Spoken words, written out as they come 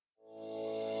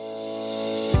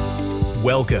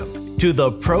Welcome to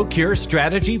the Procure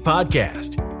Strategy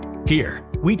Podcast. Here,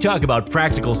 we talk about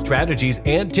practical strategies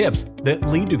and tips that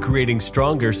lead to creating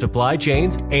stronger supply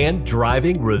chains and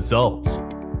driving results.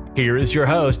 Here is your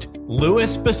host,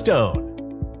 Louis Bastone.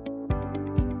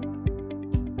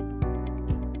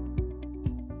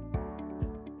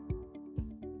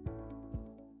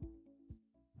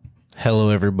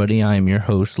 Hello, everybody. I am your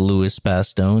host, Louis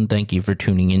Bastone. Thank you for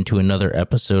tuning in to another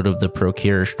episode of the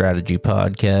Procure Strategy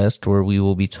Podcast, where we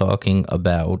will be talking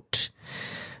about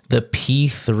the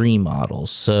P3 model.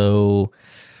 So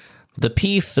the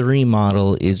P3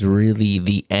 model is really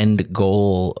the end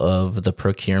goal of the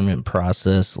procurement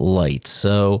process lite.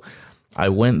 So I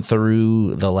went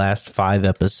through the last 5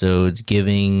 episodes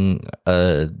giving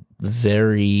a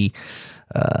very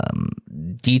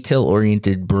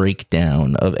detail-oriented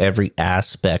breakdown of every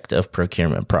aspect of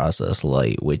procurement process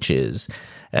lite, which is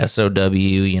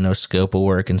SOW, scope of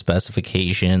work and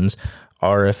specifications,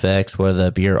 RFX, whether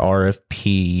that be your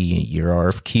RFP, your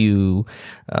RFQ,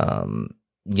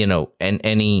 and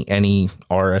any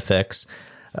RFX,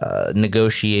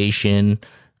 negotiation,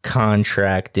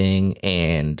 contracting,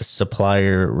 and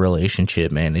supplier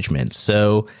relationship management.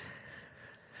 So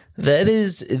that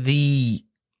is the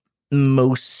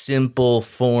most simple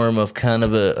form of kind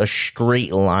of a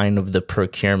straight line of the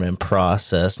procurement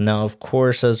process. Now, of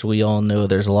course, as we all know,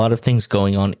 there's a lot of things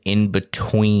going on in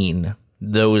between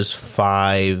those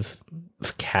 5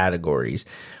 categories,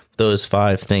 those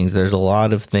 5 things. There's a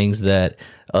lot of things that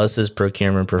us as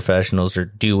procurement professionals are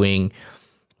doing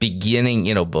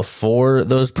beginning, before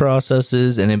those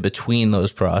processes and in between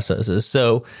those processes.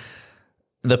 So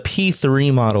the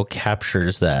P3 model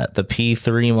captures that. The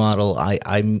P3 model,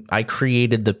 I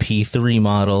created the P3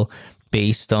 model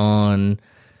based on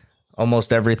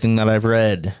almost everything that I've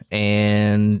read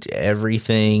and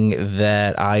everything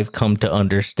that I've come to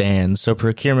understand. So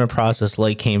procurement process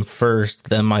lite came first.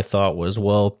 Then my thought was,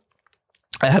 well,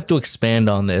 I have to expand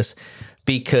on this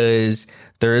because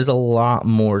there is a lot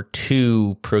more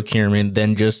to procurement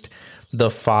than just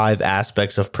the 5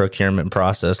 aspects of procurement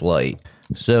process lite.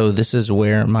 So this is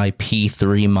where my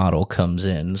P3 model comes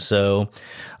in. So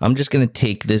I'm just going to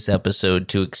take this episode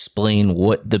to explain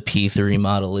what the P3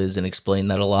 model is and explain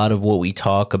that a lot of what we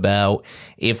talk about,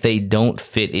 if they don't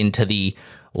fit into the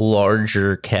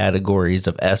larger categories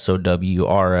of SOW,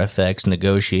 RFX,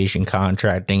 negotiation,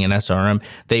 contracting, and SRM,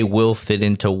 they will fit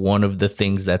into one of the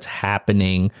things that's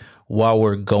happening while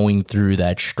we're going through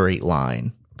that straight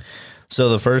line. So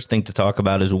the first thing to talk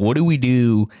about is, what do we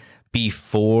do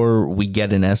before we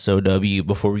get an SOW,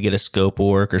 before we get a scope of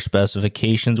work or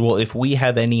specifications? Well, if we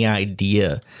have any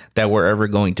idea that we're ever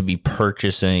going to be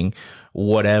purchasing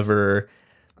whatever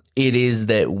it is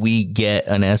that we get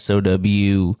an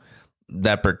SOW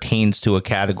that pertains to a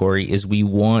category, is we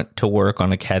want to work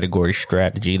on a category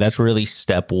strategy. That's really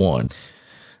step 1.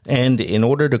 And in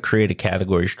order to create a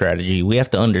category strategy, we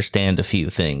have to understand a few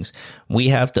things. We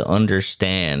have to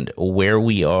understand where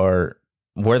we are,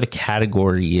 where the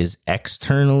category is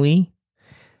externally,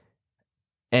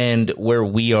 and where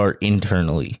we are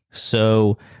internally.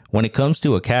 So when it comes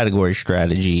to a category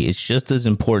strategy, it's just as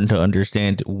important to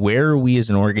understand where are we as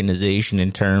an organization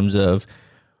in terms of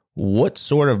what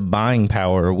sort of buying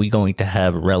power are we going to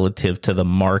have relative to the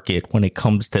market when it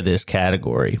comes to this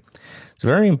category. It's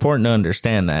very important to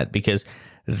understand that, because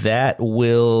that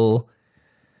will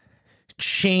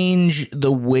change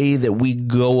the way that we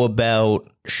go about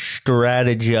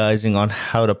strategizing on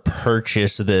how to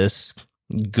purchase this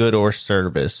good or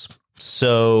service.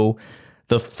 So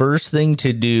the first thing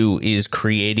to do is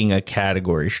creating a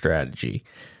category strategy.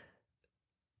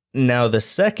 Now, the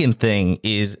second thing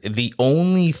is the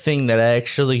only thing that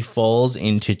actually falls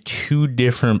into 2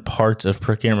 different parts of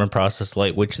procurement process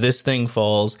lite, which this thing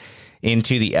falls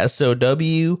into the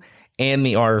SOW and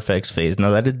the RFX phase.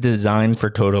 Now, that is designed for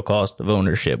total cost of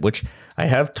ownership, which I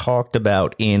have talked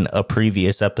about in a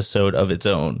previous episode of its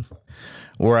own,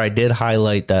 where I did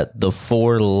highlight that the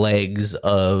 4 legs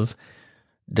of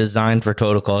design for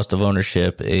total cost of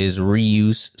ownership is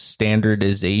reuse,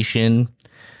 standardization,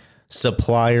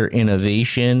 supplier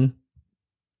innovation,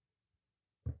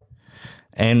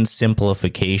 and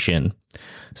simplification.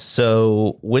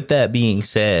 So with that being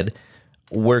said,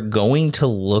 we're going to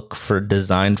look for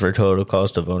design for total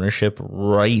cost of ownership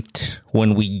right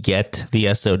when we get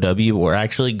the SOW. We're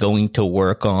actually going to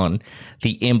work on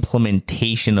the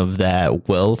implementation of that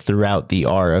well throughout the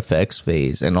RFX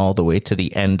phase and all the way to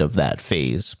the end of that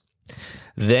phase.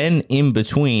 Then in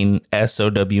between SOW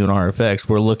and RFX,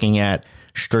 we're looking at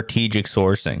strategic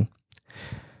sourcing.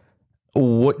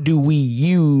 what do we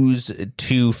use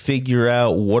to figure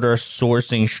out what our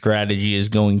sourcing strategy is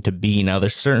going to be? Now,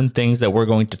 there's certain things that we're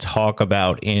going to talk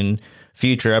about in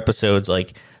future episodes,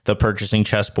 like the purchasing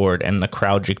chessboard and the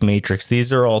Kraujic matrix.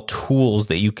 These are all tools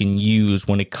that you can use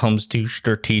when it comes to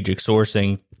strategic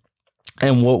sourcing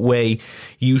and what way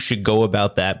you should go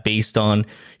about that based on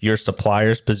your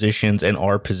suppliers' positions and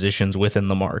our positions within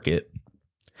the market.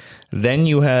 Then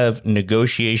you have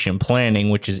negotiation planning,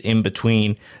 which is in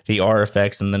between the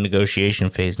RFX and the negotiation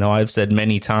phase. Now, I've said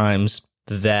many times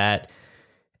that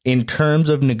in terms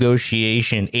of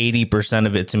negotiation, 80%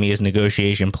 of it to me is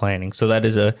negotiation planning. So that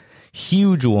is a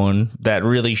huge one that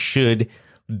really should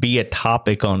be a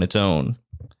topic on its own.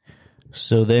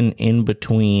 So then in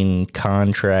between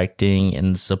contracting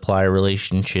and supplier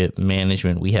relationship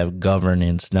management, we have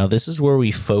governance. Now, this is where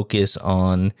we focus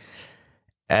on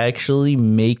actually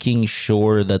making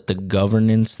sure that the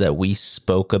governance that we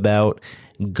spoke about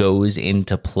goes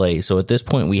into play. So at this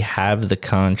point, we have the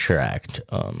contract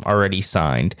already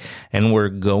signed, and we're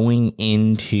going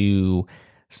into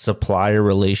supplier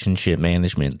relationship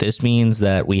management. This means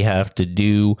that we have to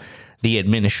do the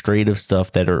administrative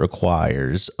stuff that it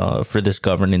requires for this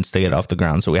governance to get off the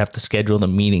ground. So we have to schedule the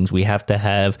meetings. We have to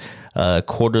have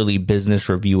quarterly business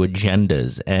review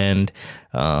agendas and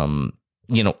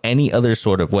any other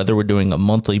sort of, whether we're doing a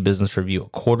monthly business review, a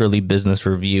quarterly business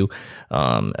review,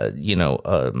 an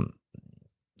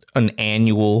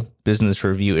annual business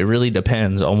review. It really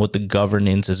depends on what the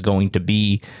governance is going to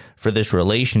be for this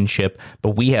relationship,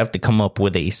 but we have to come up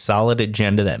with a solid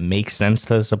agenda that makes sense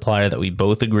to the supplier that we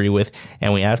both agree with,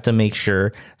 and we have to make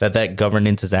sure that that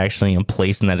governance is actually in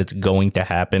place and that it's going to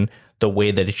happen the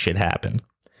way that it should happen.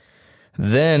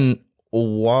 Then,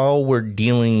 while we're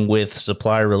dealing with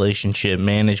supplier relationship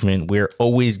management, we're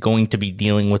always going to be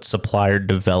dealing with supplier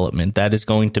development. That is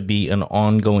going to be an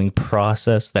ongoing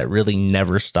process that really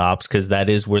never stops, because that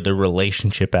is where the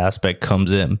relationship aspect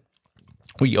comes in.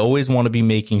 We always want to be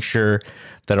making sure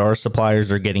that our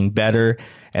suppliers are getting better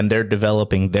and they're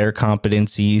developing their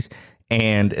competencies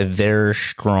and they're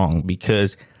strong,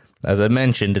 because as I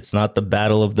mentioned, it's not the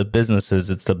battle of the businesses,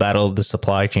 it's the battle of the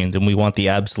supply chains. And we want the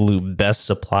absolute best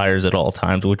suppliers at all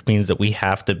times, which means that we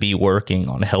have to be working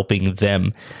on helping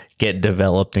them get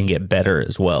developed and get better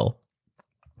as well.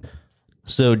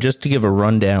 So just to give a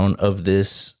rundown of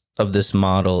this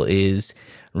model is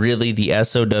really the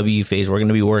SOW phase. We're going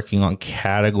to be working on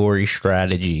category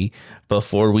strategy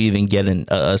before we even get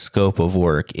a scope of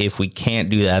work. If we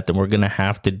can't do that, then we're going to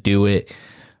have to do it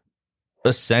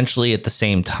essentially at the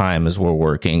same time as we're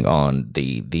working on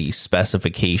the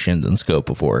specifications and scope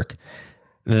of work.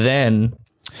 Then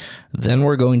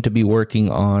we're going to be working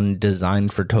on design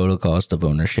for total cost of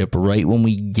ownership. Right when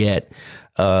we get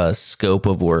a scope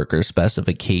of work or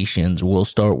specifications, we'll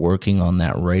start working on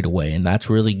that right away. And that's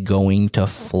really going to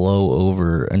flow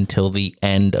over until the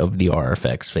end of the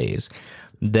RFX phase.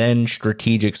 Then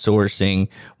strategic sourcing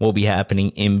will be happening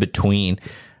in between.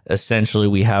 Essentially,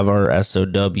 we have our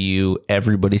SOW,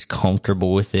 everybody's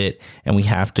comfortable with it, and we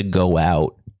have to go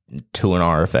out to an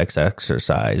RFX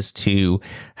exercise to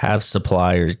have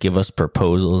suppliers give us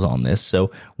proposals on this.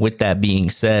 So with that being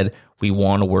said, we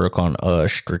want to work on a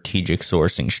strategic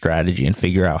sourcing strategy and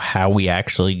figure out how we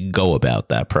actually go about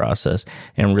that process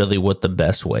and really what the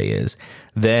best way is.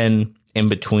 Then in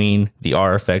between the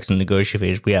RFX and negotiation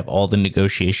phase, we have all the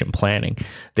negotiation planning.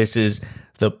 This is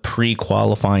the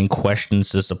pre-qualifying questions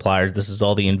to suppliers. This is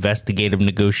all the investigative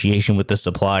negotiation with the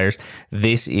suppliers.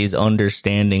 This is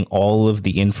understanding all of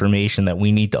the information that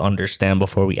we need to understand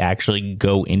before we actually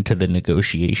go into the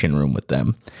negotiation room with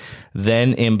them.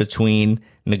 Then in between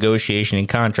negotiation and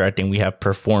contracting, we have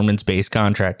performance-based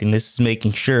contracting. This is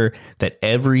making sure that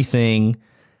everything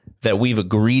that we've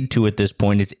agreed to at this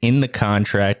point is in the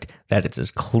contract, that it's as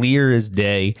clear as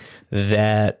day,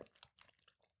 that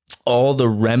all the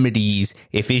remedies,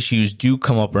 if issues do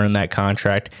come up are in that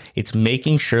contract. It's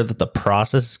making sure that the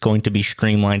process is going to be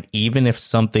streamlined, even if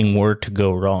something were to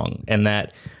go wrong, and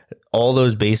that all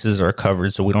those bases are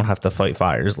covered so we don't have to fight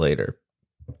fires later.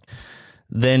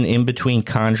 Then in between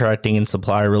contracting and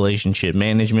supplier relationship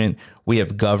management, we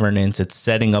have governance. It's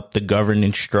setting up the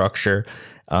governance structure,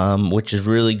 which is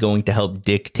really going to help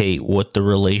dictate what the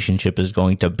relationship is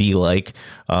going to be like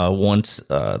once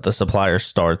the supplier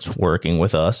starts working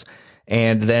with us.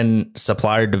 And then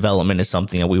supplier development is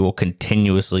something that we will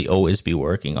continuously always be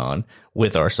working on.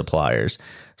 with our suppliers.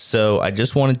 So I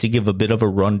just wanted to give a bit of a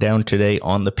rundown today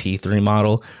on the P3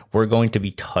 model. We're going to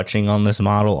be touching on this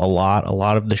model a lot. A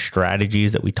lot of the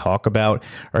strategies that we talk about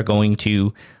are going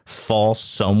to fall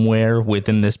somewhere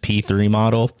within this P3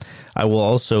 model. I will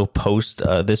also post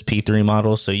this P3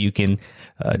 model so you can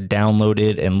download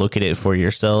it and look at it for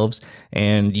yourselves,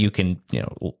 and you can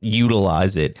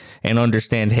utilize it and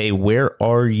understand, hey, where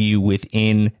are you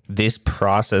within this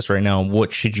process right now, and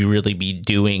what should you really be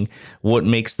doing? What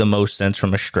makes the most sense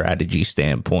from a strategy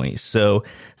standpoint? So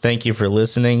thank you for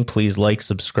listening. Please like,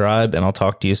 subscribe, and I'll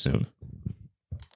talk to you soon.